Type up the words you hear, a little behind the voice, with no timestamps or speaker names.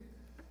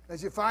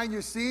As you find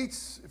your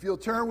seats, if you'll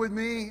turn with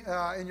me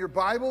in your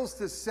Bibles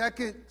to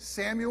 2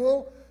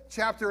 Samuel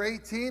chapter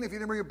 18. If you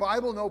didn't bring your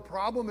Bible, no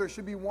problem. There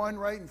should be one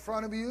right in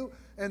front of you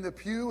in the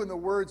pew, and the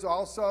words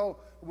also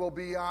will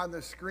be on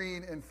the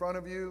screen in front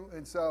of you.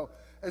 And so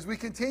as we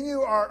continue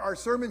our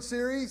sermon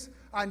series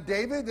on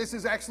David, this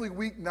is actually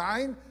week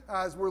 9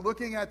 as we're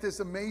looking at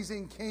this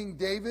amazing King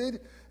David.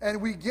 And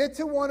we get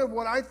to one of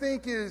what I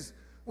think is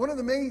one of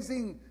the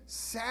amazing,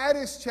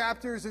 saddest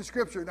chapters in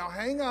Scripture. Now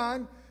hang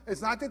on.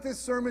 It's not that this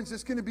sermon's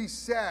just going to be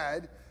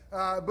sad,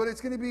 but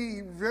it's going to be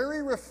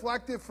very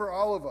reflective for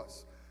all of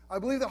us. I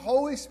believe the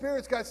Holy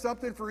Spirit's got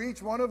something for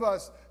each one of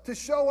us to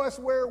show us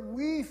where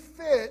we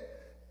fit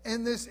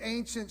in this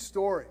ancient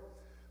story.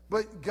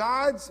 But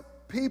God's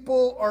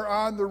people are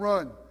on the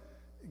run.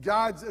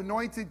 God's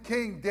anointed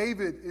king,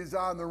 David, is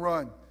on the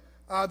run.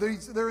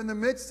 They're in the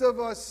midst of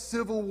a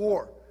civil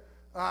war.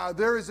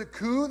 There is a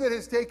coup that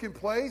has taken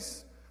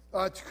place,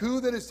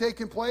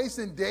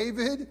 and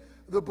David,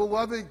 the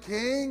beloved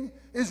king,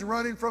 is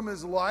running from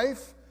his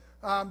life.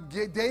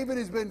 David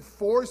has been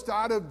forced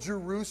out of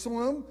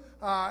Jerusalem,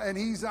 and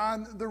he's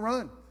on the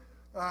run.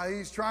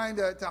 He's trying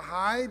to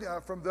hide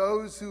from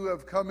those who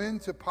have come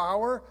into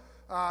power.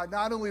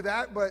 Not only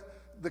that, but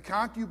the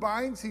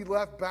concubines he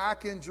left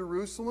back in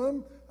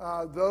Jerusalem,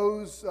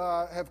 those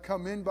have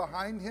come in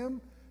behind him,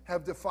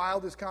 have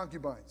defiled his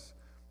concubines.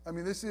 I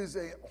mean, this is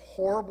a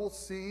horrible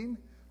scene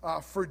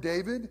for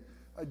David.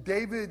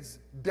 David's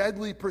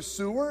deadly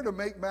pursuer, to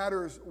make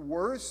matters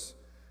worse.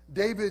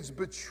 David's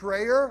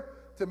betrayer,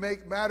 to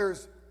make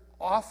matters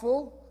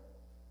awful.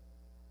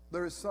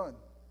 There's a son.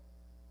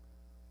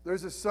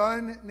 There's a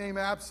son named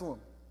Absalom.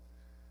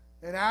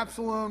 And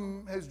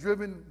Absalom has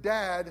driven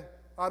Dad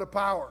out of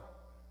power.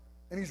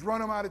 And he's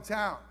run him out of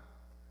town.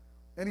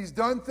 And he's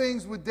done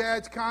things with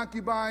Dad's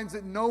concubines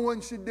that no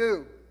one should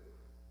do.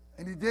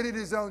 And he did it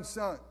his own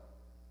son.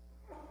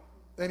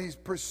 And he's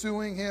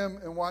pursuing him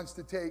and wants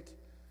to take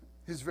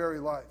his very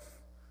life.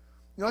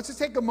 Let's just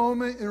take a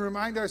moment and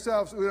remind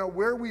ourselves,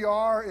 where we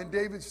are in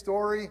David's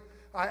story.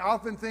 I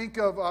often think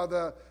of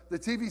the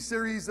TV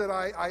series that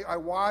I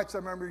watched. I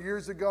remember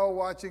years ago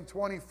watching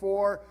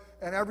 24,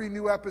 and every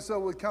new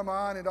episode would come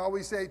on and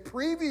always say,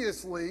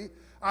 previously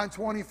on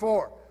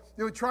 24.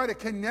 They would try to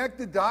connect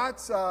the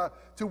dots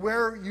to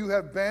where you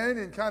have been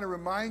and kind of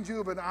remind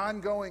you of an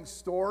ongoing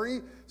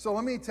story. So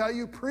let me tell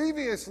you,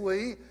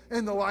 previously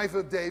in the life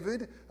of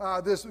David,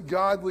 this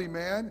godly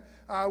man,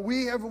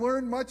 we have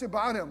learned much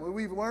about him.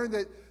 We've learned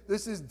that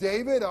this is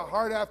David, a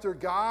heart after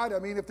God. I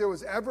mean, if there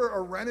was ever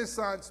a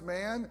Renaissance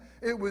man,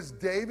 it was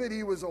David.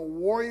 He was a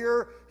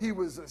warrior. He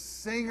was a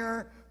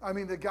singer. I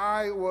mean, the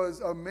guy was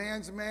a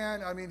man's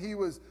man. I mean, he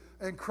was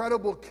an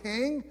incredible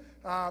king,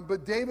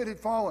 but David had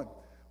fallen.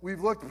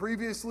 We've looked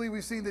previously,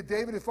 we've seen that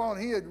David had fallen.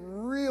 He had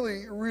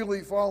really, really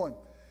fallen.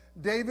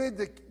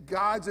 David,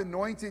 God's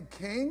anointed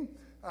king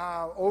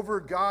over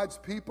God's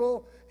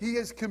people, he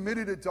has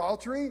committed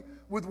adultery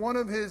with one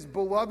of his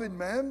beloved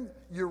men,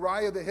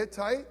 Uriah the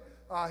Hittite.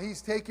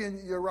 He's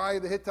taken Uriah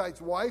the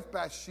Hittite's wife,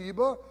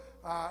 Bathsheba,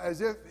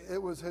 as if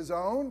it was his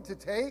own to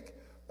take.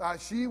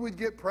 She would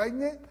get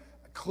pregnant.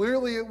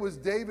 Clearly it was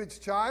David's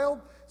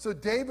child. So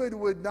David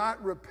would not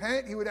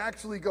repent. He would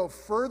actually go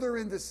further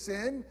into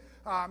sin.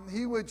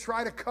 He would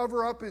try to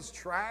cover up his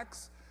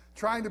tracks,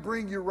 trying to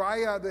bring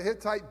Uriah the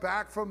Hittite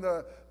back from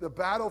the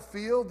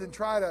battlefield and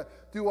try to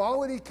do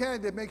all that he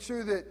can to make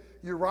sure that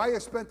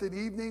Uriah spent an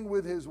evening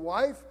with his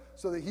wife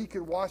so that he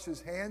could wash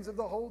his hands of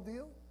the whole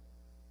deal.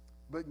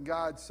 But in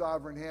God's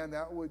sovereign hand,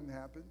 that wouldn't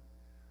happen.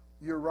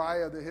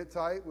 Uriah the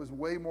Hittite was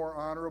way more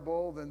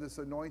honorable than this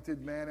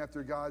anointed man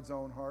after God's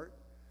own heart.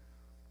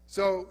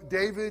 So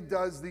David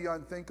does the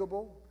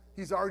unthinkable.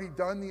 He's already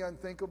done the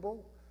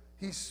unthinkable.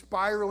 He's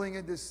spiraling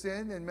into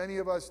sin, and many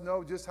of us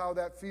know just how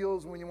that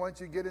feels once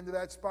you get into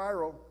that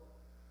spiral.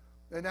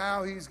 And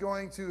now he's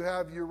going to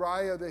have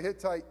Uriah the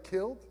Hittite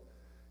killed.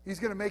 He's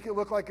going to make it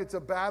look like it's a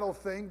battle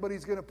thing, but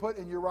he's going to put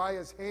in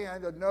Uriah's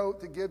hand a note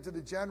to give to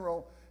the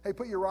general. Hey,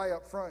 put Uriah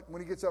up front.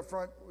 When he gets up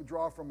front,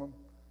 draw from him.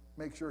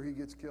 Make sure he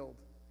gets killed.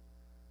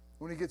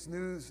 When he gets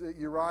news that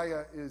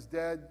Uriah is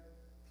dead,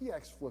 he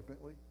acts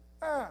flippantly.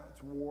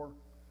 It's war.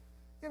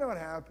 You know what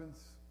happens.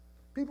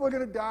 People are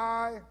going to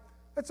die.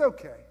 That's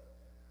okay.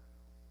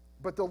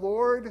 But the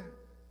Lord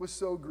was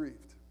so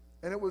grieved.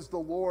 And it was the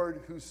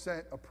Lord who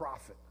sent a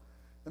prophet.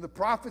 And the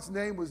prophet's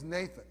name was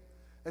Nathan.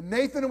 And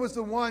Nathan was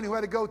the one who had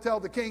to go tell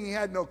the king he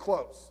had no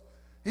clothes.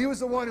 He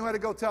was the one who had to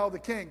go tell the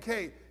king,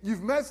 hey,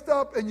 you've messed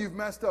up and you've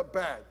messed up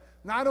bad.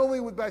 Not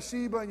only with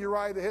Bathsheba and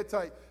Uriah the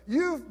Hittite,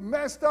 you've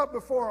messed up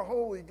before a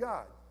holy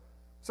God.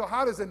 So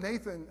how does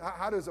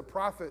a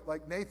prophet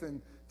like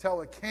Nathan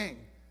tell a king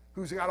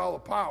who's got all the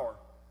power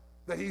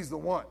that he's the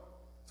one?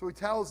 So he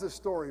tells this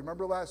story.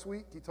 Remember last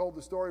week he told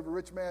the story of a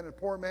rich man and a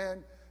poor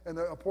man, and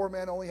a poor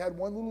man only had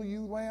one little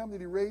ewe lamb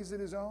that he raised at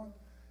his own.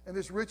 And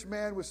this rich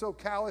man was so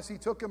callous, he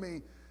took him,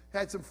 he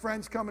had some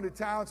friends coming to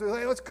town, so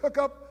hey, let's cook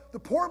up the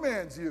poor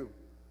man's ewe.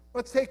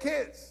 Let's take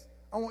his.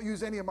 I won't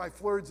use any of my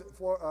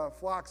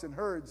flocks and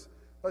herds.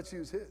 Let's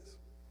use his.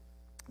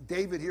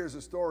 David hears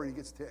the story, he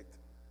gets ticked.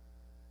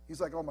 He's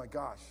like, oh my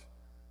gosh,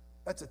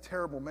 that's a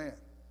terrible man.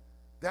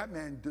 That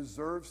man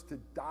deserves to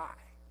die.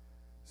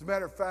 As a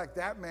matter of fact,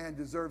 that man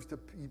deserves to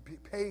be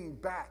paying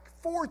back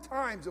 4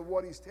 times of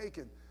what he's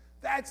taken.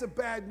 That's a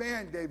bad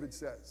man, David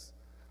says.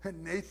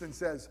 And Nathan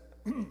says,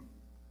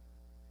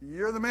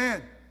 you're the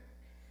man.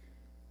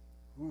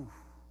 Ooh.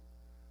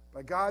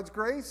 By God's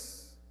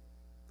grace,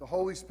 the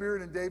Holy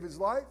Spirit in David's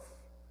life,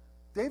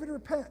 David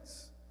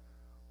repents.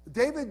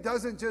 David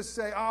doesn't just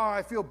say, oh,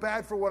 I feel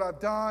bad for what I've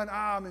done.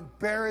 I'm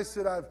embarrassed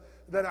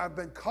that I've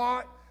been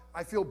caught.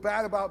 I feel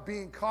bad about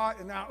being caught.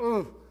 And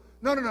now,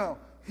 No.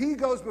 He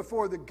goes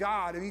before the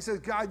God and he says,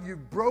 God,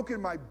 you've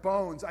broken my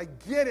bones. I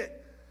get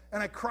it.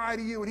 And I cry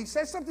to you. And he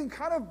says something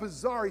kind of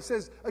bizarre. He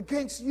says,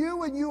 against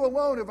you and you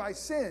alone have I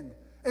sinned.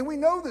 And we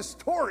know the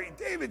story.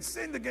 David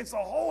sinned against a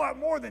whole lot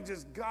more than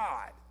just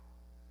God.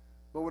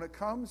 But when it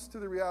comes to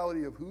the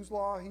reality of whose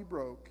law he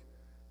broke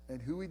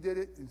and who he did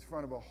it in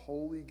front of a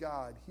holy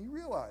God, he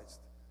realized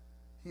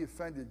he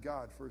offended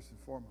God first and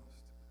foremost.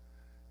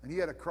 And he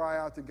had to cry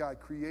out to God,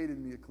 create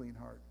in me a clean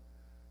heart.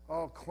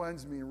 Oh,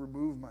 cleanse me and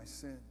remove my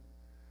sin.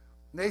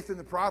 Nathan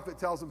the prophet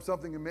tells him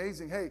something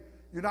amazing. Hey,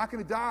 you're not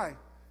going to die,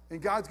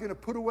 and God's going to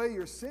put away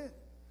your sin.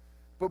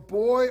 But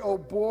boy, oh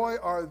boy,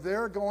 are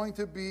there going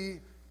to be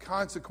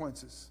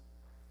consequences.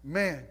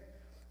 Man.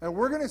 And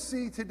we're going to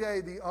see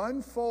today the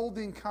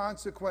unfolding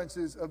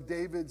consequences of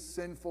David's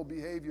sinful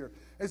behavior.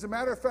 As a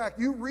matter of fact,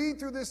 you read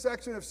through this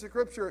section of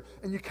Scripture,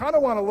 and you kind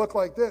of want to look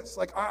like this.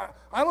 Like, I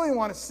don't even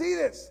want to see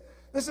this.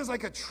 This is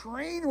like a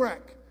train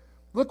wreck.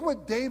 Look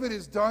what David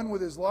has done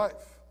with his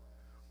life.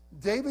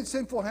 David's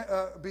sinful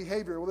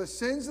behavior. Well, the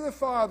sins of the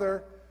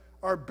father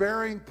are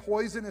bearing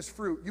poisonous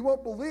fruit. You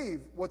won't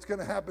believe what's going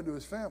to happen to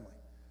his family.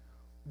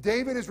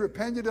 David has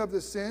repented of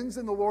the sins,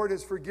 and the Lord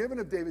has forgiven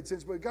of David's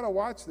sins. But you've got to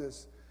watch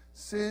this.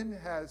 Sin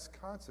has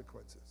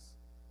consequences.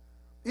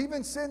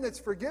 Even sin that's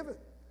forgiven.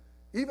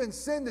 Even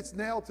sin that's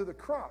nailed to the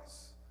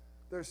cross.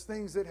 There's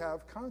things that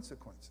have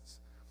consequences.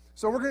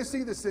 So we're going to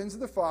see the sins of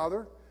the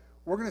father.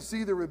 We're going to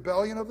see the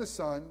rebellion of the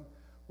son.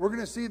 We're going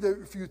to see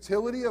the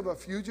futility of a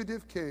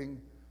fugitive king.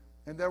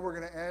 And then we're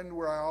going to end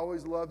where I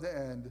always love to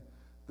end,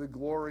 the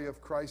glory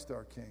of Christ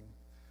our King.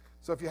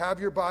 So if you have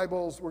your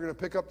Bibles, we're going to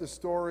pick up the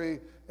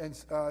story in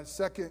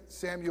 2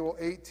 Samuel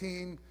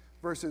 18,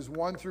 verses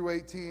 1 through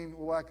 18.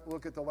 We'll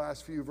look at the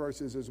last few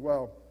verses as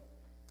well.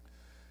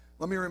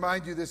 Let me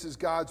remind you, this is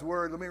God's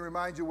word. Let me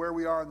remind you where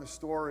we are in the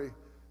story.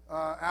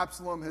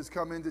 Absalom has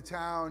come into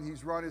town.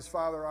 He's run his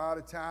father out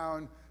of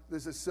town.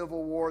 There's a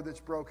civil war that's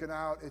broken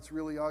out. It's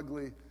really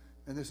ugly.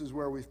 And this is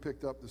where we've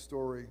picked up the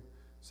story.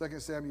 2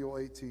 Samuel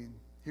 18.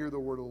 Hear the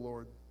word of the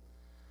Lord.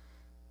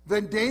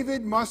 Then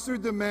David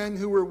mustered the men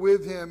who were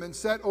with him and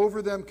set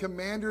over them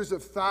commanders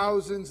of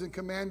thousands and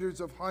commanders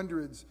of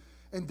hundreds.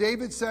 And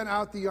David sent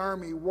out the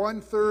army,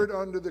 1/3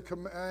 under the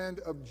command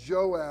of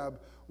Joab,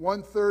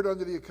 1/3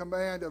 under the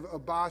command of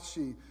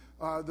Abashi,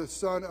 the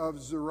son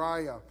of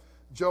Zeruiah,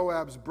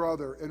 Joab's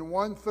brother, and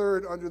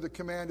 1/3 under the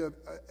command of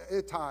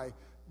Ittai,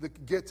 the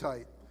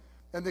Gittite.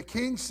 And the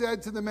king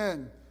said to the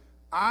men,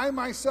 I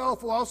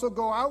myself will also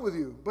go out with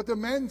you. But the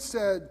men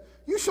said,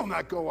 you shall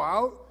not go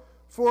out,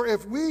 for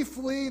if we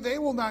flee, they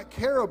will not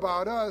care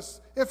about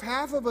us. If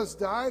half of us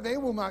die, they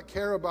will not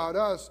care about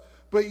us.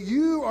 But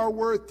you are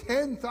worth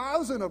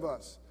 10,000 of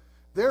us.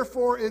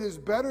 Therefore, it is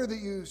better that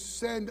you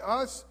send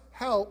us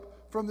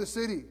help from the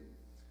city.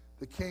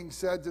 The king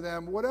said to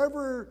them,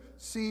 whatever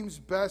seems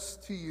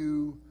best to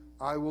you,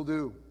 I will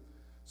do.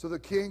 So the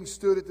king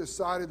stood at the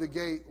side of the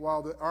gate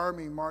while the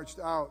army marched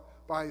out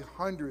by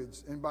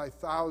hundreds and by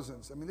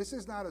thousands. I mean, this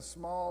is not a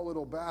small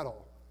little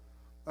battle.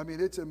 I mean,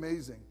 it's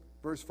amazing.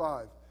 Verse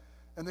 5.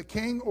 And the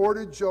king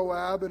ordered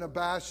Joab and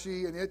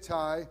Abashi and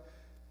Ittai,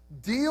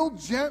 deal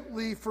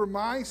gently for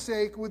my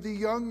sake with the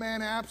young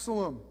man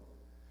Absalom.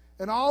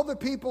 And all the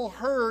people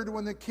heard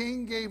when the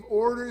king gave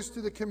orders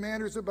to the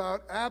commanders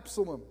about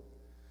Absalom.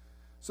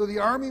 So the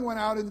army went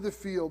out into the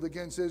field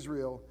against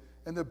Israel,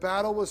 and the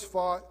battle was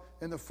fought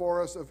in the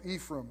forest of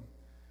Ephraim.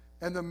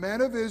 And the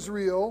men of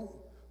Israel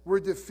were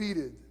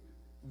defeated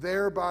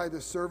there by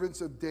the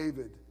servants of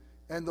David.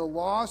 And the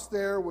loss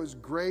there was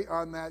great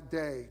on that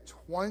day,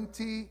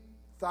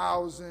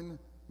 20,000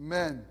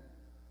 men.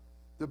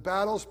 The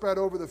battle spread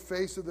over the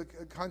face of the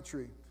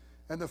country,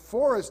 and the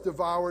forest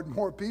devoured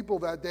more people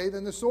that day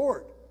than the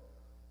sword.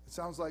 It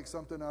sounds like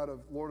something out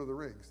of Lord of the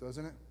Rings,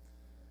 doesn't it?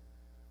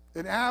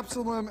 And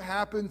Absalom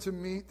happened to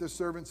meet the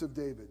servants of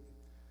David.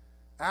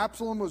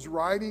 Absalom was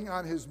riding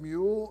on his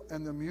mule,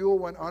 and the mule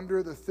went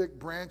under the thick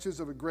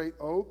branches of a great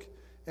oak,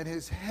 and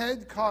his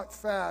head caught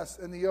fast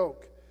in the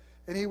oak,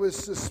 and he was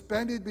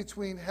suspended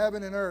between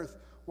heaven and earth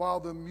while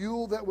the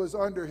mule that was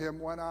under him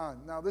went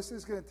on. Now, this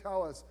is going to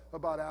tell us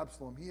about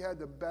Absalom. He had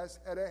the best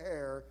head of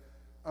hair.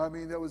 I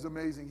mean, that was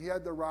amazing. He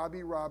had the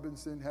Robbie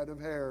Robinson head of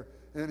hair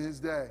in his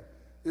day.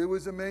 It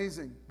was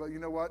amazing. But you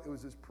know what? It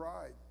was his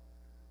pride.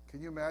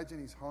 Can you imagine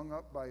he's hung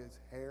up by his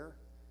hair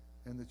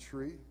in the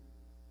tree?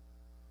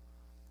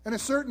 And a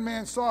certain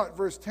man saw it,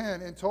 verse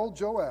 10, and told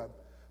Joab,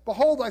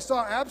 behold, I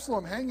saw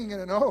Absalom hanging in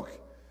an oak.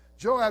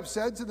 Joab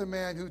said to the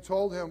man who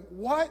told him,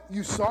 "What?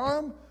 You saw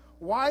him?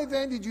 Why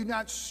then did you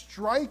not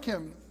strike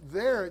him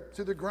there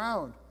to the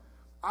ground?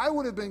 I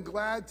would have been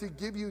glad to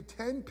give you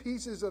 10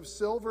 pieces of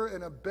silver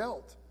and a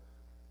belt."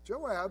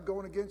 Joab,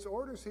 going against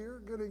orders here,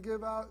 going to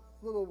give out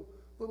little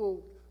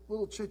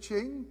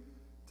cha-ching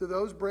to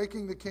those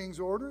breaking the king's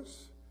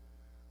orders.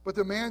 But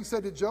the man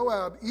said to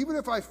Joab, "Even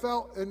if I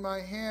felt in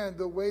my hand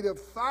the weight of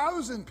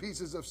 1,000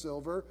 pieces of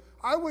silver,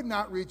 I would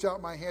not reach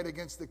out my hand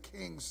against the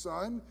king's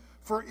son.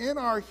 For in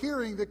our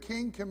hearing the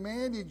king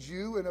commanded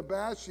you and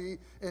Abashi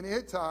and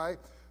Ittai,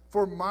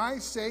 for my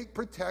sake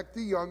protect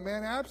the young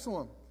man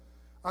Absalom.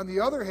 On the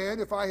other hand,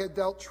 if I had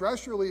dealt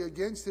treacherously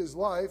against his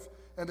life,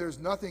 and there's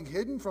nothing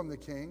hidden from the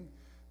king,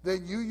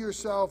 then you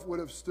yourself would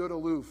have stood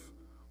aloof."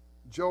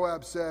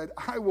 Joab said,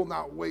 "I will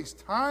not waste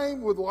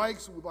time with like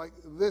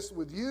this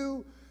with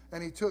you."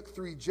 And he took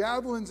 3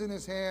 javelins in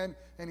his hand,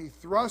 and he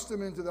thrust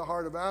them into the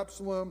heart of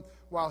Absalom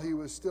while he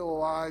was still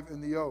alive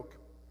in the oak.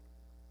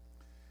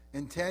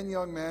 And 10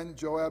 young men,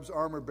 Joab's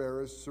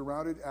armor-bearers,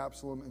 surrounded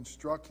Absalom and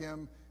struck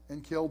him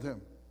and killed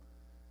him.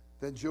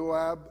 Then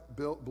Joab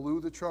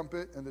blew the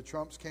trumpet, and the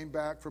trumps came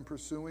back from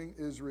pursuing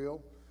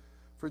Israel,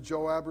 for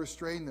Joab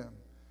restrained them.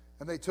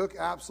 And they took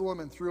Absalom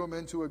and threw him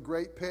into a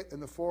great pit in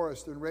the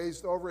forest, and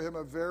raised over him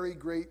a very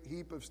great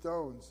heap of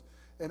stones.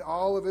 And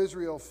all of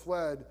Israel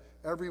fled,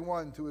 every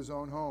one to his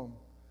own home.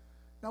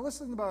 Now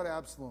listen about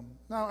Absalom.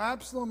 Now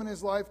Absalom in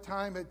his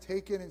lifetime had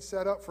taken and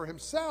set up for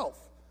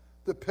himself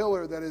the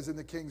pillar that is in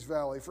the king's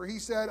valley. For he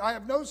said, "I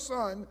have no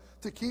son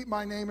to keep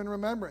my name in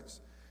remembrance."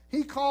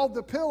 He called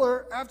the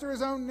pillar after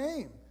his own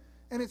name,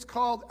 and it's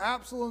called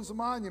Absalom's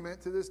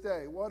monument to this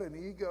day. What an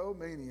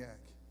egomaniac.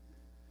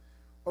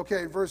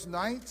 Okay, verse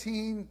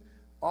 19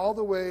 all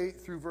the way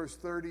through verse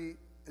 30,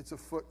 it's a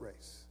foot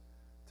race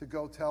to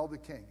go tell the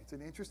king. It's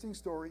an interesting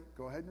story.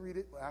 Go ahead and read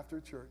it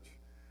after church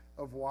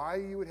of why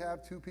you would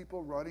have 2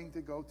 people running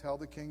to go tell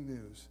the king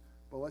news.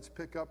 But let's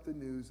pick up the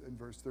news in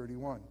verse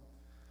 31.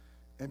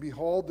 And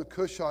behold, the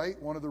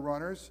Cushite, one of the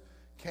runners,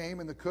 came,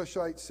 and the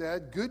Cushite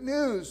said, "Good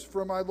news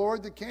for my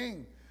lord the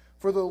king,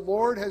 for the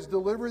Lord has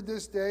delivered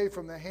this day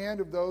from the hand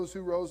of those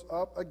who rose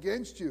up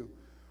against you."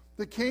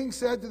 The king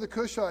said to the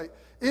Cushite,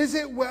 "Is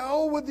it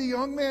well with the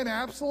young man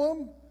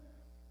Absalom?"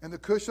 And the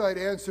Cushite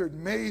answered,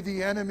 "May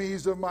the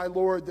enemies of my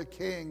lord the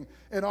king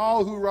and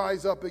all who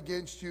rise up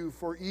against you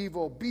for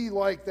evil be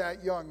like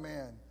that young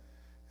man."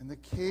 And the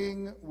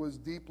king was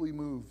deeply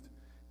moved,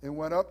 and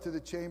went up to the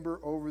chamber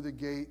over the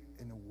gate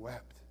and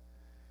wept.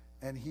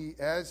 And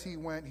as he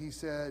went, he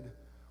said,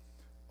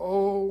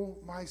 "Oh,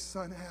 my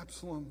son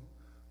Absalom,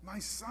 my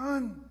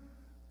son,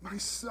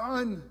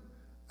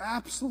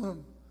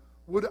 Absalom,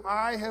 would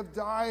I have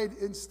died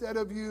instead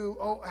of you?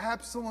 Oh,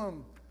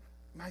 Absalom,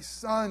 my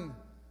son,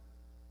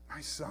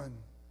 my son."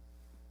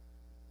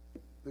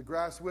 The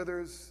grass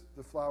withers,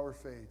 the flower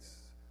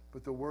fades,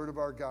 but the word of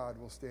our God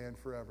will stand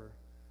forever.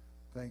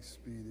 Thanks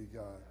be to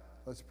God.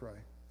 Let's pray.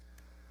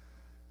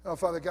 Oh,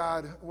 Father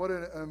God, what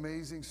an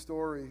amazing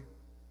story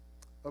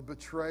of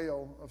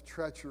betrayal, of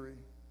treachery,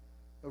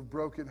 of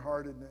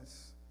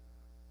brokenheartedness.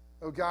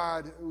 Oh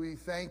God, we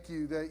thank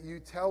you that you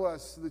tell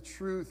us the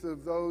truth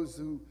of those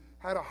who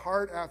had a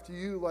heart after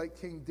you like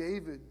King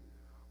David.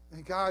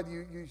 And God,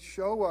 you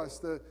show us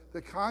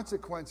the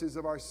consequences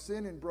of our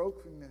sin and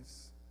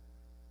brokenness.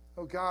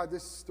 Oh God,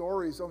 this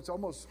story is it's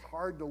almost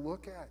hard to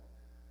look at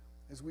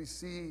as we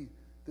see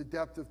the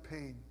depth of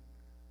pain.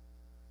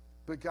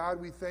 But God,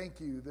 we thank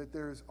you that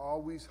there is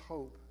always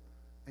hope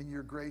in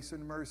your grace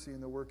and mercy in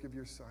the work of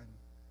your Son.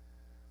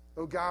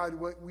 Oh God,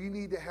 what we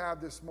need to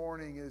have this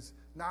morning is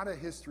not a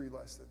history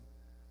lesson.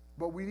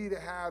 What we need to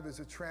have is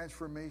a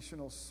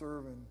transformational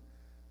sermon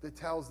that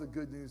tells the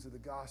good news of the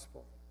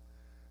gospel.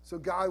 So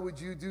God, would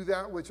you do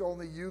that which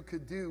only you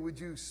could do? Would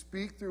you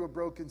speak through a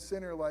broken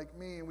sinner like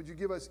me? And would you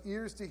give us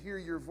ears to hear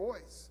your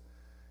voice?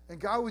 And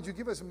God, would you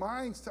give us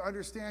minds to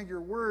understand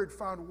your word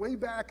found way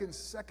back in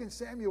 2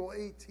 Samuel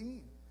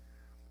 18?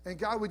 And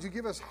God, would you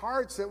give us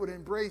hearts that would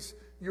embrace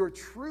your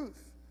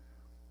truth?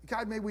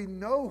 God, may we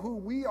know who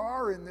we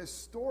are in this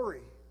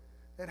story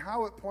and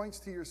how it points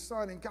to your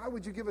Son. And God,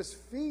 would you give us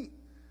feet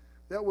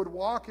that would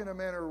walk in a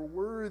manner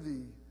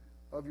worthy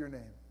of your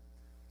name?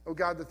 Oh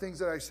God, the things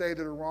that I say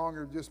that are wrong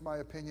are just my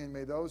opinion.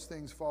 May those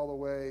things fall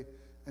away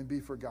and be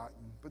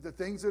forgotten. But the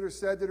things that are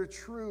said that are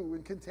true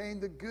and contain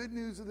the good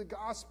news of the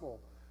gospel,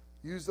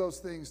 use those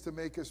things to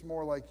make us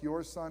more like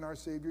your Son, our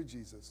Savior,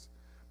 Jesus.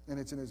 And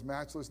it's in his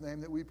matchless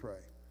name that we pray.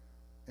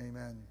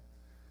 Amen.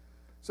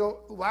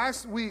 So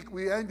last week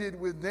we ended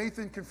with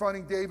Nathan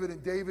confronting David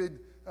and David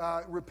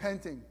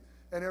repenting.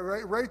 And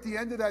right at the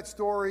end of that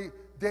story,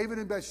 David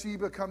and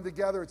Bathsheba come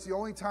together. It's the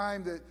only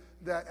time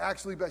that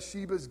actually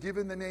Bathsheba is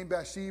given the name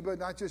Bathsheba,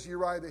 not just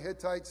Uriah the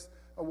Hittite's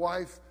a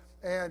wife.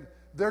 And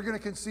they're going to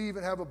conceive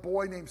and have a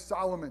boy named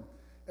Solomon.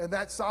 And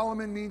that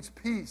Solomon means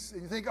peace.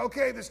 And you think,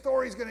 okay, the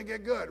story's going to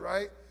get good,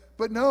 right?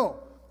 But no.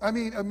 I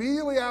mean,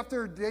 immediately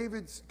after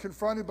David's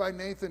confronted by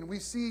Nathan, we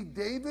see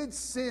David's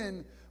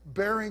sin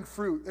bearing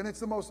fruit. And it's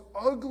the most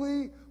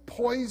ugly,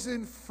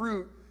 poison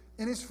fruit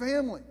in his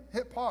family.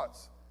 Hit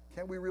pause.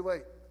 Can't we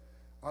relate?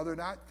 Are there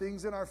not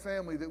things in our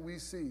family that we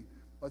see?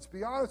 Let's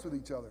be honest with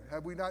each other.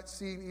 Have we not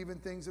seen even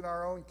things in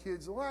our own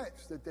kids'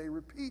 lives that they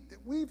repeat that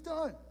we've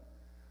done?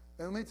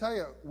 And let me tell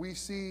you, we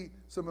see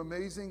some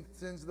amazing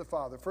sins of the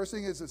father. First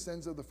thing is the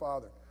sins of the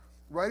father.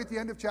 Right at the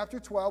end of chapter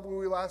 12, where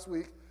we were last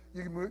week,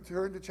 you can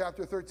turn to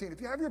chapter 13.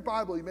 If you have your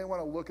Bible, you may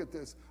want to look at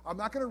this. I'm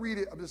not going to read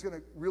it. I'm just going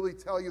to really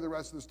tell you the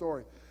rest of the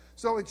story.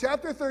 So in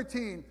chapter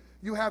 13,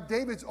 you have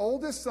David's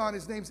oldest son.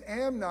 His name's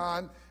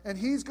Amnon, and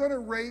he's going to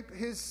rape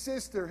his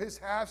sister, his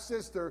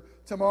half-sister,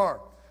 Tamar.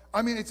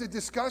 I mean, it's a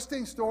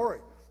disgusting story.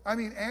 I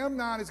mean,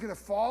 Amnon is going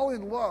to fall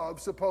in love,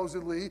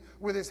 supposedly,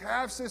 with his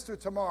half-sister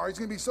Tamar. He's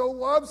going to be so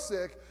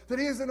lovesick that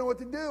he doesn't know what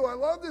to do. I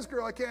love this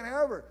girl. I can't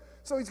have her.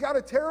 So he's got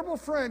a terrible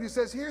friend who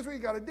says, here's what you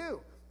got to do.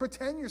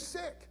 Pretend you're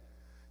sick.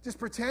 Just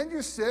pretend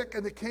you're sick,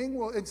 and the king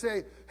will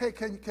say, hey,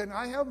 can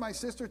I have my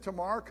sister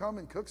Tamar come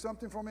and cook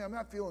something for me? I'm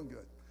not feeling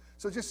good.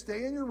 So just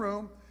stay in your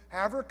room,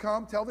 have her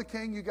come, tell the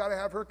king you got to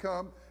have her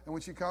come, and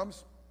when she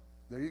comes,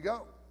 there you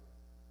go.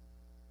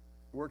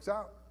 It works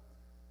out.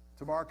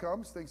 Tamar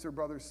comes, thinks her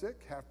brother's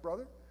sick,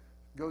 half-brother,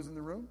 goes in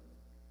the room.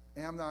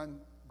 Amnon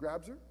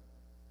grabs her,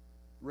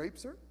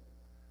 rapes her.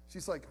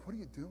 She's like, what are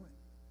you doing?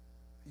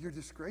 You're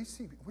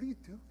disgracing me. What are you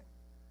doing?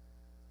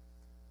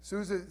 As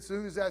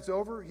soon as that's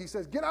over, he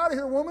says, get out of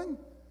here, woman.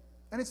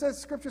 And it says,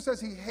 Scripture says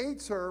he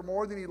hates her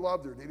more than he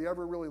loved her. Did he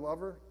ever really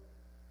love her?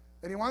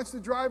 And he wants to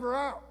drive her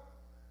out.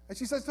 And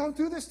she says, don't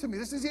do this to me.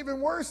 This is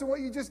even worse than what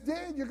you just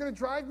did. You're going to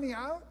drive me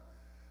out?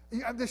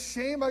 You have the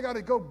shame I got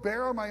to go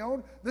bear on my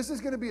own. This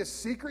is going to be a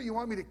secret you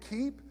want me to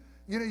keep.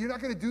 You know, you're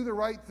not going to do the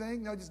right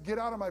thing. No, just get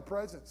out of my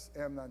presence,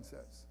 Amnon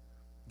says.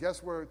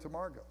 Guess where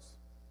Tamar goes?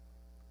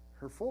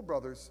 Her full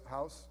brother's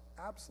house,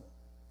 Absalom.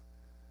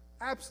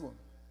 Absalom.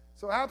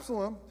 So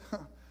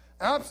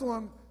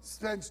Absalom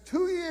spends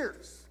 2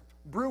 years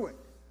brewing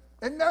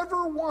and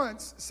never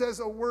once says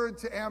a word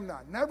to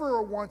Amnon.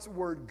 Never once a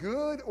word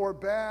good or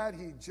bad.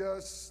 He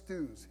just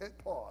stews. Hit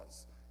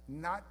pause.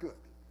 Not good.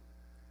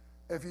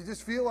 If you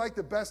just feel like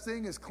the best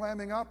thing is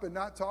clamming up and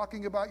not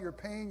talking about your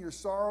pain, your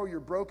sorrow, your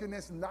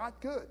brokenness,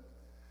 not good.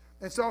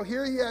 And so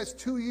here he has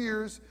 2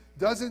 years,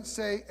 doesn't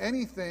say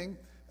anything,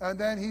 and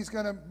then he's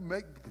going to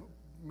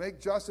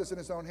make justice in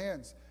his own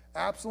hands.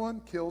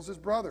 Absalom kills his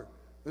brother.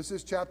 This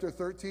is chapter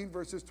 13,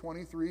 verses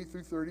 23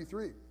 through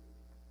 33.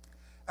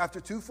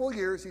 After 2 full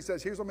years, he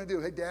says, here's what I'm going to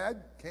do. Hey,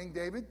 Dad, King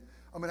David,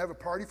 I'm going to have a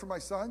party for my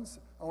sons.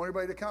 I want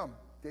everybody to come.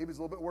 David's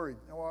a little bit worried.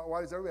 Why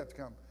does everybody have to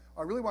come?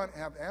 I really want to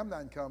have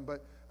Amnon come,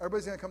 but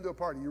everybody's going to come to a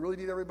party. You really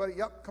need everybody?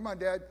 Yep, come on,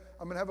 Dad.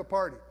 I'm going to have a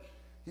party.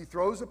 He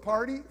throws a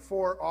party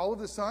for all of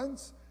the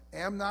sons.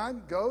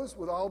 Amnon goes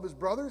with all of his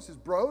brothers, his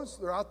bros.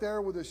 They're out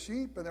there with the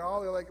sheep, and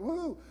they're like,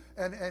 woo.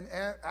 And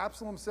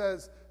Absalom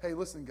says, hey,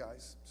 listen,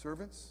 guys,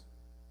 servants,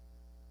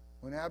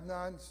 when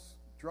Amnon's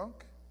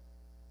drunk,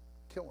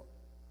 kill him.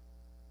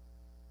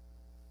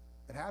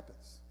 It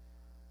happens.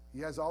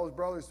 He has all his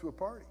brothers to a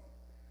party.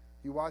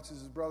 He watches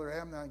his brother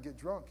Amnon get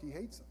drunk. He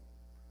hates him.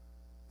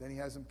 Then he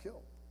has him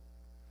killed.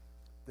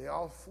 They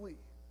all flee.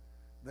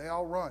 They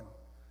all run.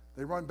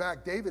 They run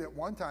back. David at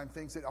one time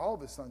thinks that all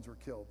of his sons were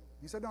killed.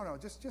 He said, no,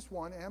 just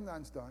one.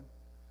 Amnon's done.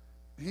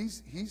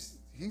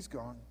 He's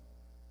gone.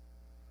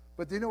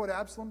 But do you know what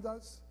Absalom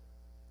does?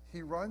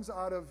 He runs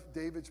out of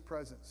David's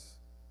presence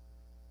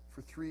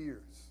for 3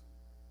 years.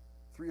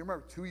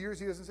 Remember, 2 years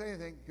he doesn't say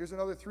anything. Here's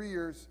another 3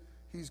 years.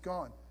 He's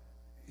gone.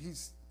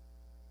 He's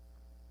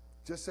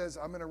just says,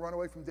 I'm going to run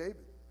away from David.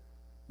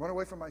 Run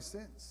away from my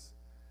sins.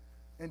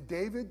 And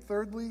David,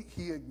 thirdly,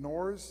 he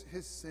ignores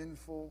his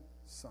sinful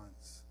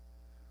sons.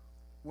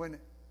 When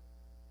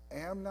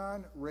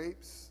Amnon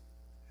rapes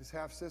his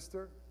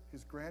half-sister,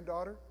 his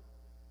granddaughter,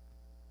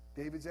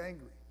 David's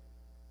angry.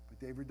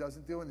 But David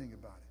doesn't do anything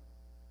about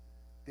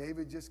it.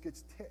 David just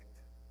gets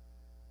ticked,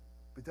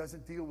 but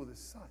doesn't deal with his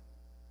son.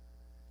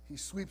 He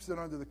sweeps it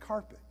under the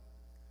carpet.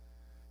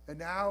 And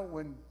now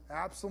when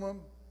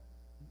Absalom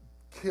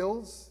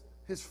kills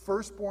his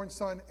firstborn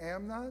son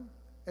Amnon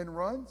and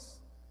runs,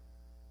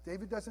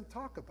 David doesn't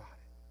talk about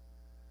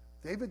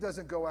it. David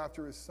doesn't go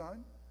after his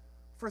son.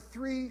 For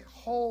 3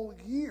 whole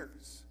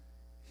years,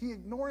 he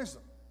ignores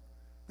him.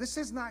 This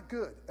is not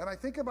good. And I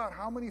think about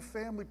how many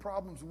family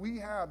problems we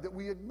have that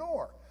we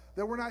ignore,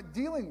 that we're not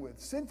dealing with.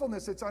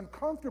 Sinfulness, it's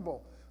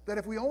uncomfortable. That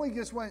if we only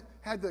just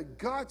had the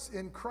guts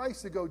in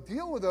Christ to go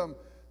deal with them,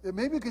 that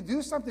maybe we could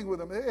do something with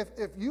them.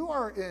 If you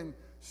are in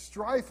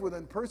strife with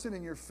a person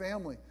in your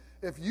family,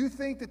 if you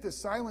think that the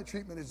silent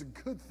treatment is a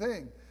good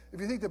thing, if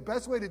you think the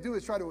best way to do it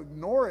is try to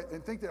ignore it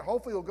and think that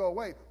hopefully it'll go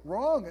away,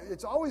 wrong.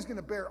 It's always going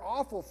to bear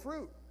awful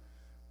fruit.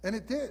 And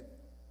it did.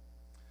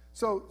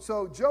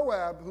 So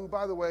Joab, who,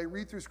 by the way,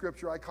 read through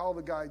Scripture, I call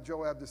the guy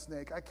Joab the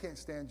snake. I can't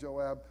stand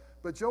Joab.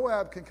 But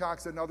Joab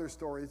concocts another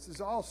story.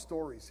 It's all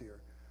stories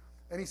here.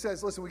 And he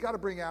says, listen, we got to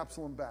bring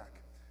Absalom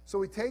back.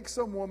 So he takes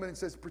some woman and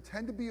says,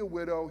 pretend to be a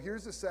widow.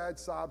 Here's a sad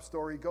sob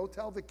story. Go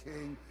tell the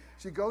king.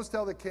 She goes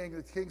tell the king.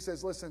 The king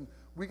says, listen,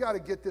 we got to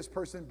get this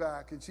person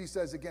back. And she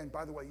says again,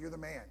 by the way, you're the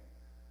man.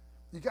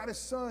 You got a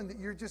son that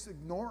you're just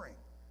ignoring.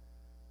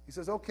 He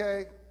says,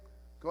 okay,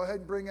 go ahead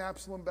and bring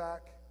Absalom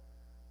back.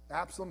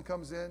 Absalom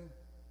comes in.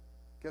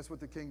 Guess what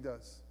the king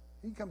does?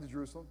 He can come to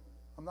Jerusalem.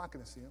 I'm not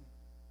going to see him.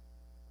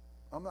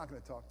 I'm not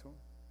going to talk to him.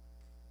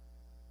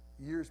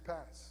 Years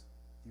pass.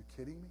 You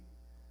kidding me?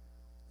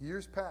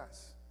 Years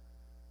pass.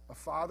 A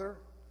father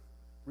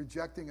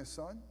rejecting a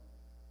son.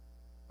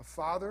 A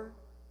father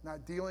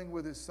not dealing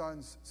with his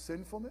son's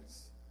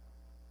sinfulness.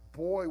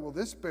 Boy, will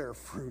this bear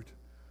fruit.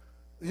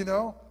 You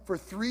know, for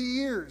 3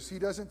 years, he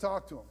doesn't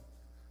talk to him.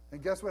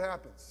 And guess what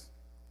happens?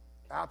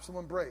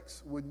 Absalom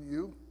breaks, wouldn't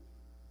you?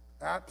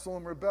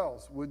 Absalom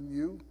rebels, wouldn't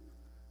you?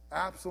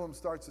 Absalom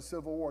starts a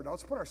civil war. Now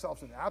let's put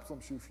ourselves in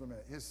Absalom's shoes for a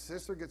minute. His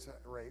sister gets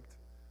raped,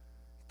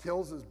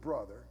 kills his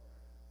brother.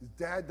 His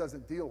dad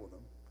doesn't deal with him.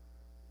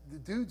 The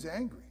dude's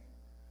angry.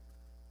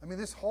 I mean,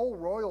 this whole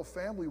royal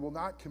family will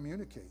not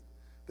communicate.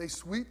 They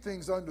sweep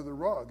things under the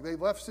rug. They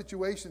let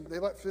situations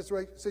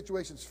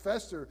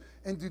fester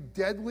into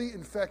deadly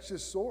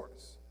infectious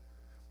sores.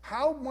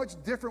 How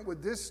much different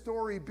would this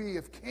story be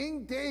if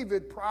King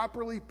David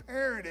properly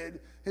parented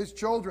his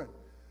children?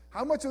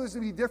 How much of this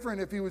would be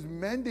different if he was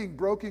mending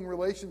broken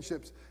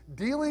relationships,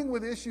 dealing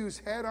with issues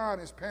head on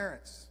as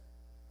parents?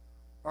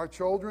 Our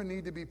children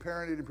need to be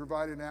parented and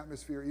provided an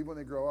atmosphere, even when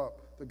they grow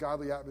up, the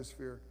godly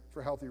atmosphere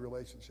for healthy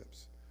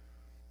relationships.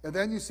 And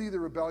then you see the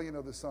rebellion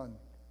of the son.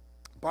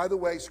 By the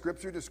way,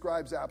 Scripture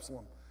describes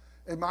Absalom.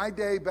 In my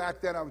day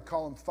back then, I would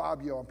call him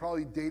Fabio. I'm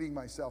probably dating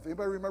myself.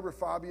 Anybody remember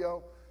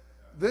Fabio?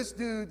 This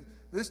dude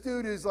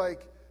is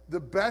like the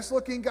best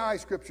looking guy,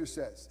 Scripture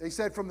says. They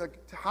said from the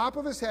top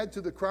of his head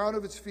to the crown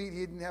of his feet, he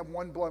didn't have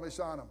one blemish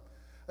on him.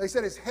 They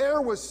said his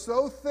hair was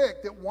so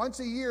thick that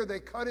once a year they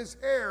cut his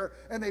hair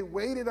and they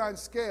weighed it on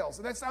scales.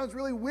 And that sounds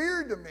really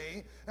weird to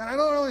me, and I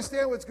don't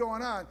understand what's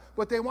going on.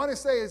 What they want to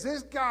say is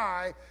this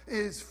guy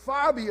is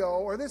Fabio,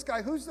 or this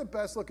guy, who's the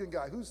best looking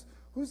guy? Who's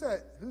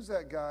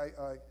that guy?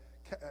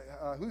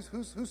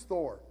 Who's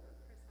Thor?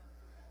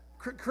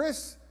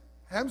 Chris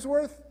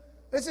Hemsworth?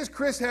 This is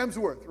Chris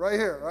Hemsworth right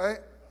here, right?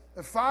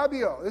 And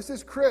Fabio, this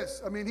is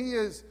Chris. I mean, he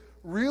is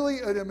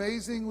really an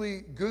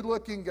amazingly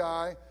good-looking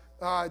guy.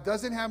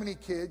 Doesn't have any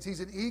kids.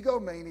 He's an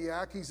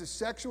egomaniac. He's a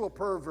sexual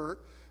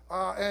pervert,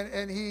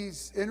 and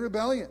he's in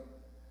rebellion.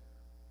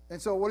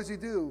 And so what does he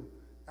do?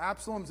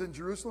 Absalom's in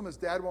Jerusalem. His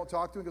dad won't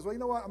talk to him. He goes, well, you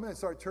know what? I'm going to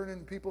start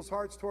turning people's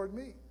hearts toward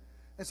me.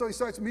 And so he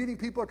starts meeting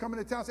people who are coming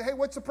to town. Say, hey,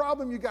 what's the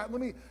problem you got?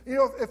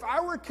 If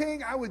I were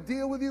king, I would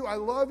deal with you. I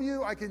love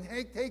you. I can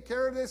take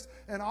care of this.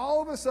 And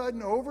all of a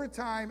sudden, over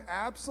time,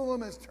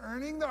 Absalom is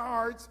turning the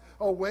hearts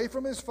away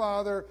from his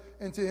father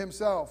and to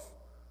himself.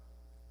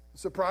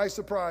 Surprise,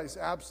 surprise.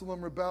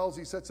 Absalom rebels.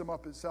 He sets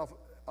himself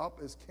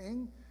up as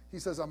king. He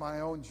says, I'm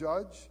my own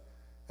judge.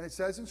 And it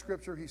says in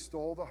Scripture, he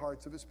stole the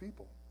hearts of his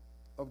people,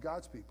 of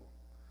God's people.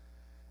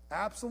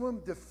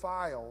 Absalom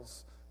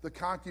defiles the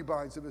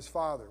concubines of his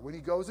father. When he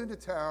goes into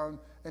town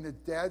and the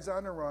dad's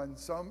on the run,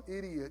 some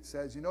idiot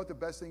says, you know what the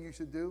best thing you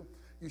should do?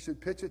 You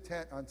should pitch a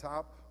tent on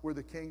top where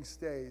the king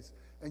stays,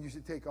 and you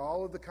should take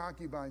all of the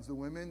concubines, the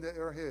women that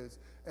are his,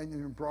 and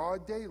in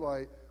broad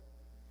daylight,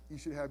 you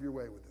should have your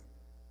way with them.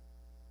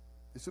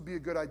 This would be a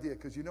good idea,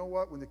 because you know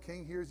what? When the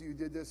king hears that you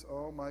did this,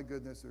 oh my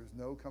goodness, there's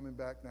no coming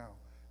back now.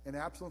 And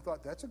Absalom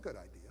thought, that's a good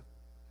idea.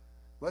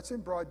 Let's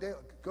in broad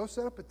daylight. Go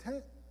set up a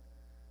tent.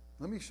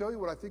 Let me show you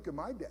what I think of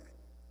my dad.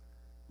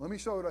 Let me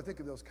show you what I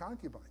think of those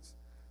concubines.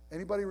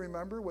 Anybody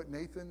remember what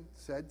Nathan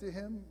said to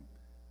him?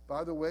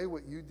 By the way,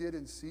 what you did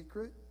in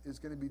secret is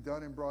going to be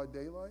done in broad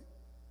daylight.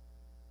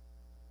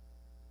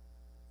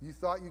 You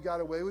thought you got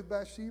away with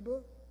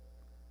Bathsheba?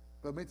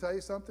 But let me tell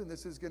you something.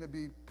 This is going to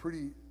be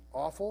pretty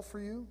awful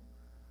for you.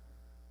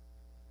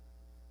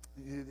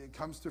 It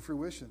comes to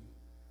fruition.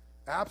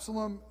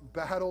 Absalom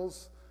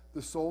battles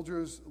the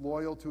soldiers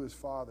loyal to his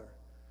father.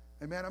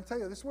 And man, I'm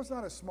telling you, this was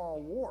not a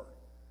small war.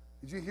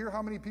 Did you hear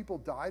how many people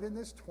died in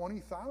this?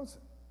 20,000.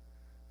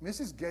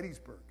 This is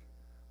Gettysburg.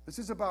 This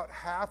is about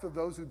half of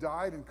those who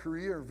died in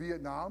Korea or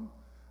Vietnam.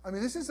 I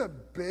mean, this is a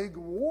big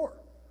war.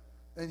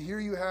 And here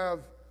you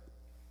have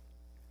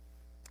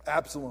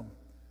Absalom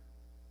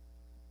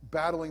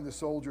battling the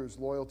soldiers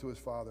loyal to his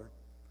father.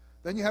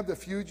 Then you have the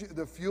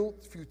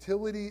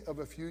futility of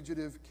a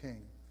fugitive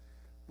king.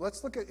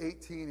 Let's look at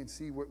 18 and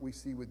see what we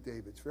see with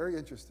David. It's very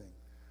interesting.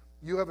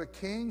 You have a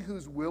king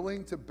who's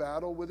willing to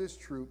battle with his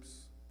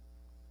troops,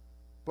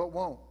 but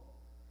won't.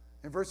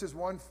 In verses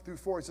 1 through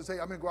 4, it says, hey,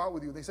 I'm going to go out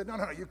with you. And they said, no,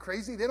 you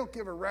crazy? They don't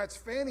give a rat's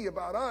fanny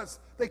about us.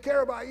 They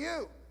care about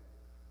you.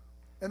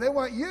 And they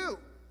want you.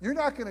 You're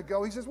not going to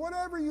go. He says,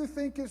 whatever you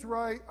think is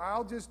right,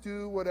 I'll just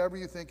do whatever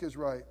you think is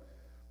right.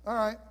 All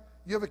right.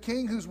 You have a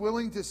king who's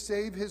willing to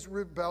save his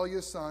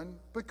rebellious son,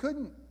 but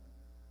couldn't.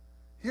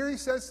 Here he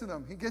says to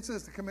them, he gets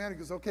us the command, he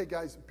goes, okay,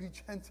 guys, be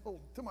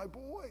gentle to my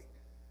boy.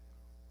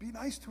 Be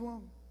nice to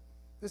him.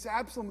 This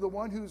Absalom, the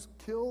one who's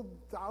killed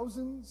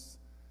thousands,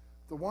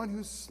 the one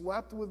who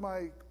slept with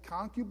my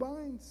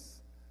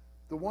concubines,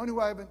 the one who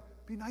I haven't,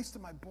 be nice to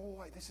my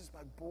boy. This is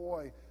my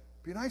boy.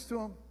 Be nice to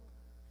him.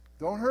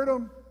 Don't hurt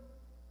him.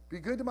 Be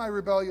good to my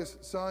rebellious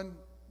son,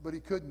 but he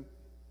couldn't.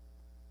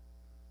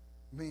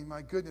 I mean,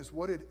 my goodness,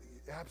 what did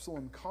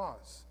Absalom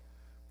cause?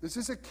 This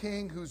is a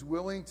king who's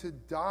willing to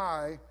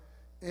die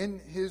in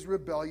his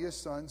rebellious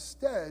son's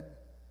stead,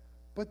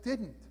 but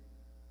didn't.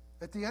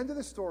 At the end of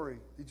the story,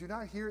 did you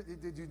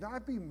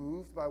not be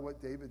moved by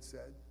what David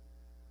said?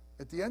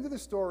 At the end of the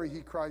story,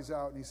 he cries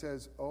out and he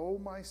says, "Oh,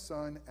 my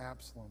son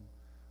Absalom,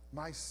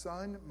 my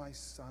son,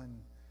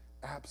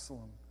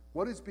 Absalom."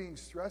 What is being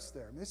stressed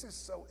there? I mean, this is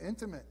so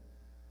intimate.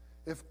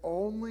 If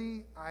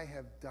only I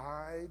have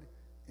died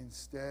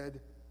instead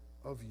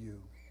of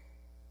you.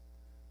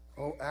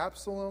 Oh,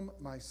 Absalom,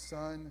 my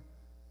son,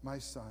 my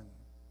son.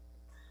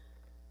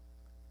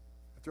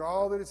 After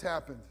all that has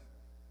happened,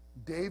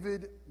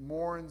 David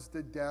mourns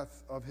the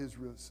death of his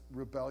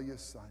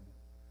rebellious son.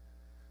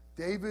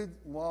 David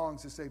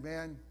longs to say,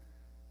 man,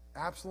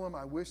 Absalom,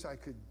 I wish I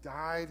could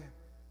died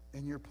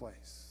in your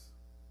place.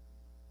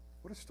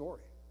 What a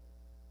story,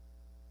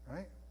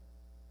 right?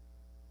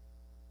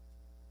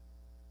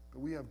 But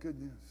we have good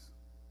news.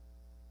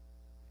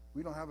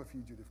 We don't have a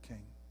fugitive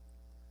king.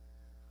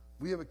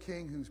 We have a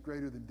king who's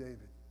greater than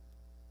David.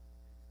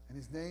 And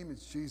his name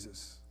is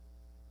Jesus.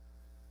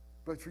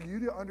 But for you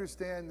to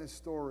understand this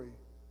story,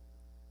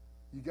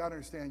 you got to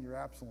understand your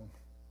Absalom.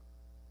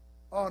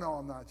 Oh, no,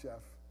 I'm not,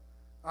 Jeff.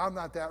 I'm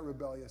not that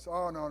rebellious.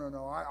 Oh,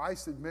 no. I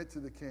submit to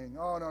the king.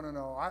 Oh,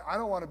 no. I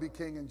don't want to be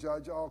king and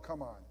judge. Oh,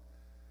 come on.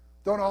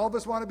 Don't all of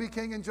us want to be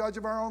king and judge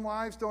of our own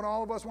lives? Don't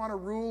all of us want to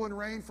rule and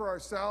reign for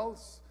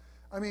ourselves?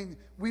 I mean,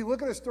 we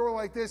look at a story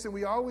like this and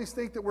we always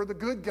think that we're the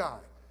good guy.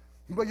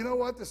 But you know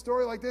what? The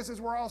story like this is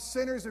we're all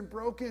sinners and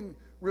broken,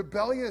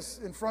 rebellious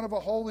in front of a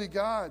holy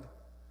God,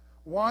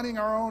 wanting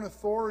our own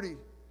authority,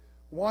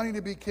 wanting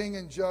to be king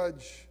and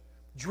judge,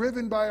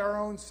 driven by our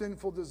own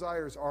sinful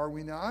desires. Are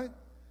we not?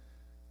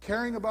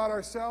 Caring about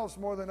ourselves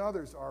more than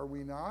others. Are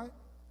we not?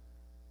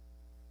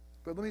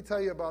 But let me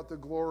tell you about the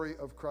glory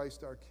of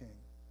Christ our King.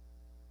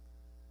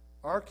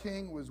 Our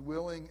King was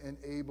willing and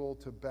able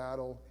to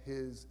battle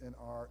his and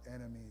our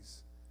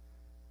enemies.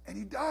 And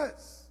he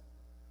does.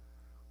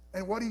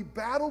 And what he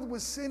battled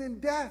was sin and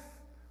death.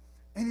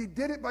 And he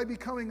did it by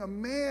becoming a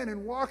man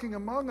and walking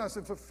among us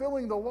and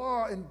fulfilling the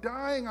law and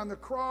dying on the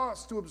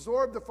cross to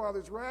absorb the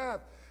Father's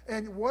wrath.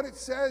 And what it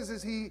says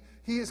is he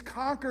has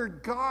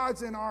conquered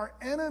God's and our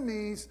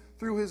enemies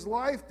through his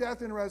life,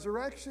 death, and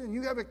resurrection.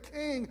 You have a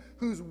king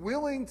who's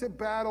willing to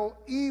battle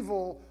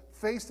evil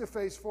face to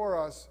face for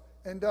us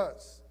and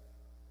does.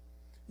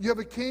 You have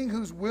a king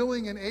who's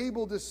willing and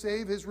able to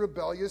save his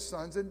rebellious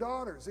sons and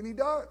daughters, and he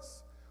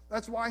does.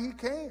 That's why he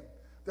came.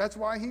 That's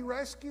why he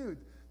rescued.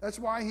 That's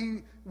why he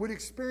would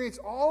experience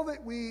all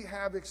that we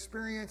have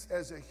experienced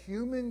as a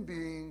human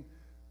being.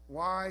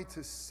 Why?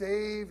 To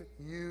save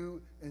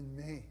you and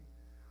me.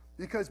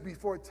 Because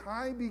before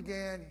time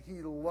began,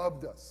 he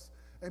loved us.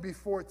 And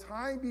before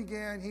time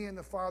began, he and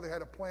the Father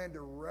had a plan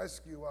to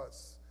rescue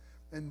us.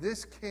 And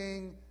this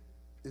king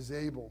is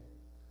able.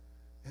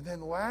 And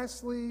then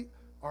lastly,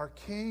 our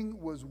king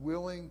was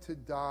willing to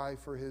die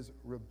for his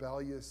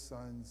rebellious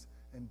sons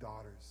and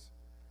daughters.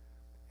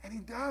 And he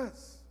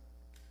does.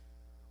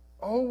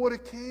 Oh, what a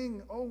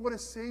king. Oh, what a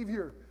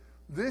savior.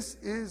 This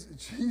is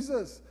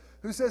Jesus,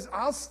 who says,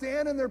 I'll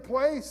stand in their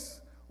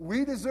place.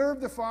 We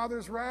deserve the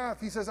Father's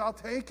wrath. He says, I'll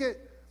take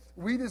it.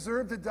 We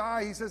deserve to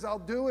die. He says, I'll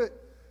do it.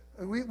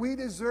 And we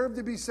deserve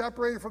to be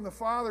separated from the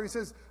Father. He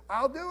says,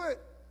 I'll do it.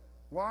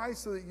 Why?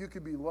 So that you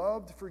can be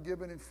loved,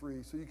 forgiven, and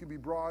free. So you can be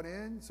brought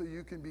in, so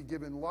you can be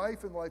given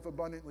life and life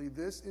abundantly.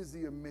 This is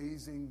the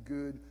amazing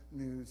good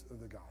news of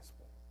the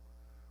gospel.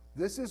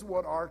 This is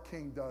what our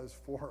King does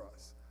for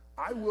us.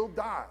 I will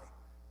die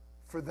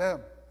for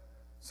them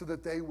so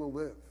that they will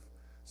live.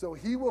 So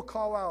he will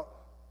call out,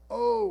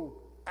 oh,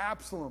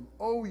 Absalom,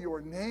 oh,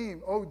 your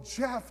name, oh,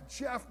 Jeff,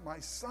 my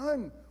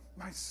son,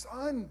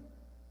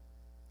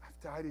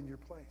 I've died in your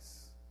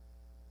place.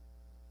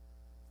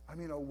 I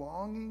mean, a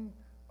longing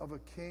of a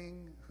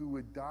king who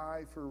would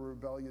die for a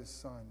rebellious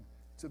son.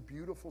 It's a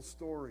beautiful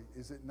story,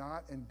 is it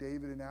not? And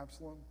David and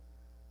Absalom.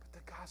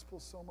 But the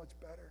gospel's so much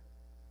better,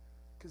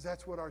 because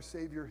that's what our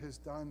Savior has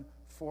done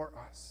for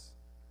us.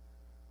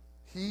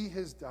 He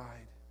has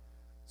died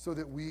so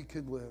that we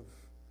could live.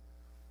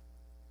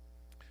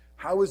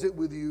 How is it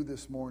with you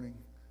this morning?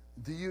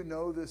 Do you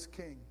know this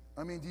king?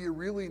 I mean, do you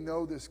really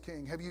know this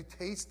king? Have you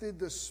tasted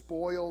the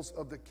spoils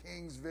of the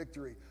king's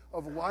victory,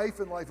 of life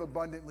and life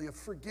abundantly, of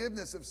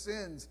forgiveness of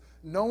sins,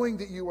 knowing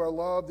that you are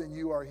loved and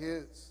you are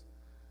his?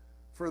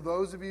 For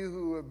those of you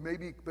who have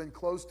maybe been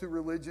close to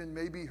religion,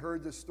 maybe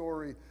heard the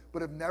story,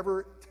 but have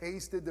never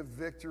tasted the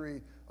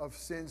victory of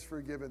sins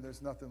forgiven,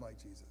 there's nothing like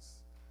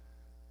Jesus.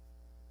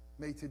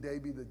 May today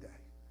be the day.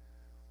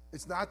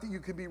 It's not that you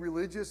can be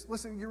religious.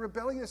 Listen, you're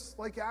rebellious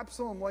like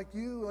Absalom, like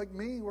you, like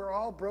me. We're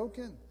all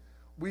broken.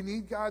 We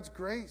need God's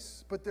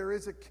grace. But there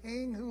is a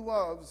king who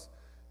loves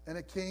and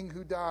a king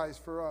who dies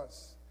for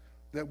us,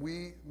 that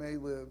we may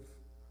live.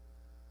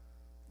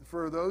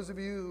 For those of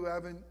you who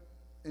haven't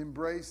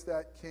embraced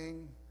that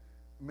king,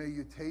 may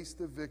you taste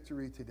the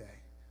victory today.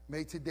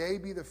 May today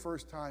be the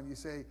first time you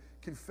say,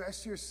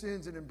 confess your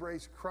sins and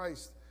embrace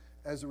Christ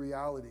as a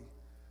reality.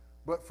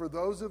 But for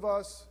those of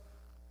us,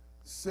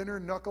 sinner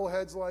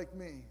knuckleheads like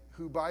me,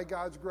 who by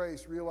God's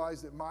grace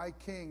realize that my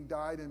King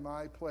died in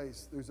my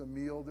place, there's a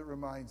meal that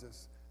reminds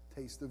us,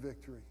 taste the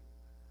victory.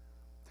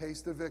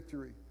 Taste the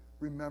victory.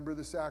 Remember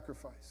the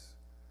sacrifice.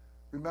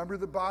 Remember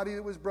the body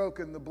that was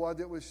broken, the blood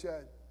that was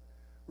shed.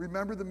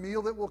 Remember the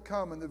meal that will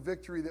come and the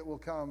victory that will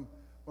come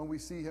when we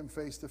see him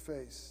face to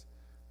face.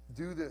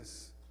 Do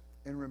this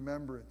in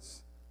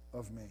remembrance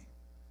of me.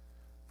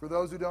 For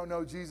those who don't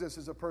know Jesus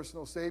as a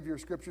personal Savior,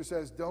 Scripture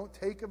says, don't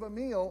take of a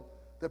meal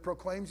that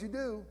proclaims you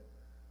do.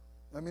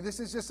 I mean, this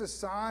is just a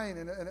sign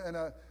and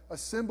a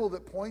symbol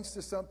that points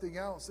to something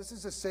else. This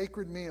is a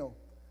sacred meal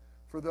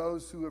for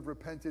those who have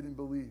repented and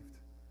believed.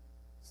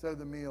 Instead of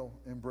the meal,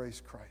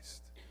 embrace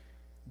Christ.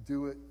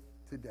 Do it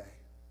today.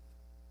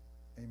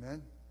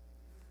 Amen?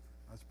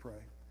 Let's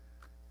pray.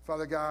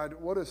 Father God,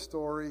 what a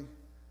story.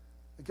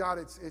 God,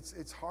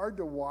 it's hard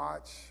to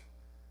watch.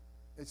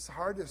 It's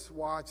hard to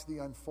watch the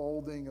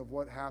unfolding of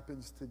what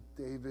happens to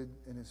David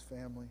and his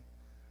family.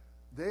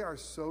 They are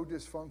so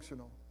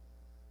dysfunctional.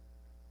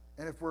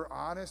 And if we're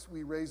honest,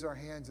 we raise our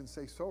hands and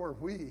say, so are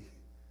we.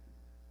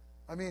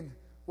 I mean,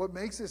 what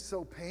makes this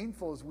so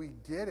painful is we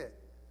get it.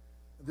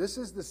 This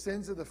is the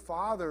sins of the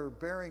father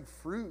bearing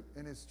fruit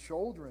in his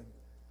children.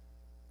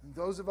 And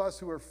those of us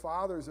who are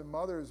fathers and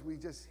mothers, we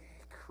just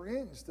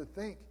cringe to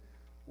think,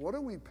 what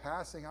are we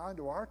passing on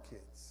to our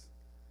kids?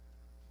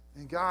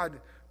 And God,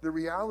 the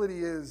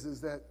reality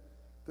is that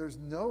there's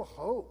no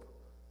hope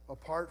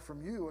apart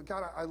from you.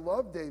 God, I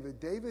love David.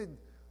 David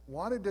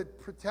wanted to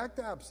protect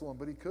Absalom,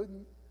 but he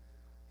couldn't.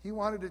 He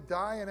wanted to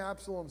die in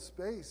Absalom's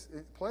place,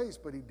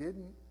 but he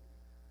didn't.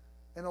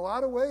 In a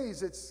lot of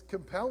ways, it's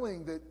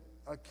compelling that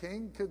a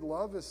king could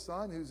love his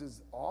son who's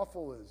as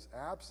awful as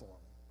Absalom.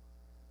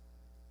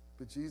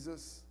 But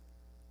Jesus,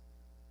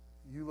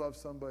 you love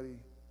somebody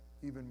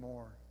even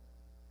more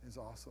as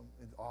awesome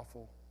and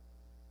awful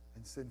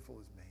and sinful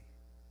as me.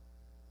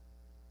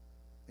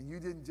 And you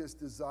didn't just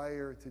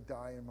desire to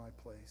die in my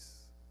place.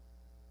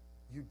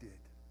 You did.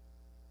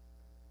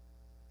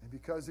 And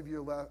because of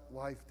your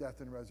life, death,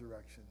 and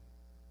resurrection,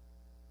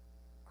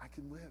 I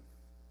can live.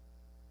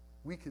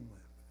 We can live.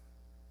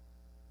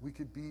 We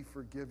could be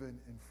forgiven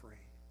and free.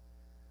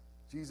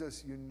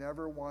 Jesus, you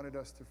never wanted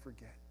us to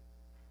forget.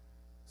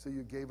 So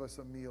you gave us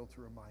a meal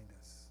to remind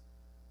us.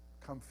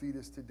 Come feed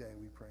us today,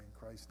 we pray in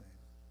Christ's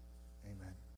name. Amen.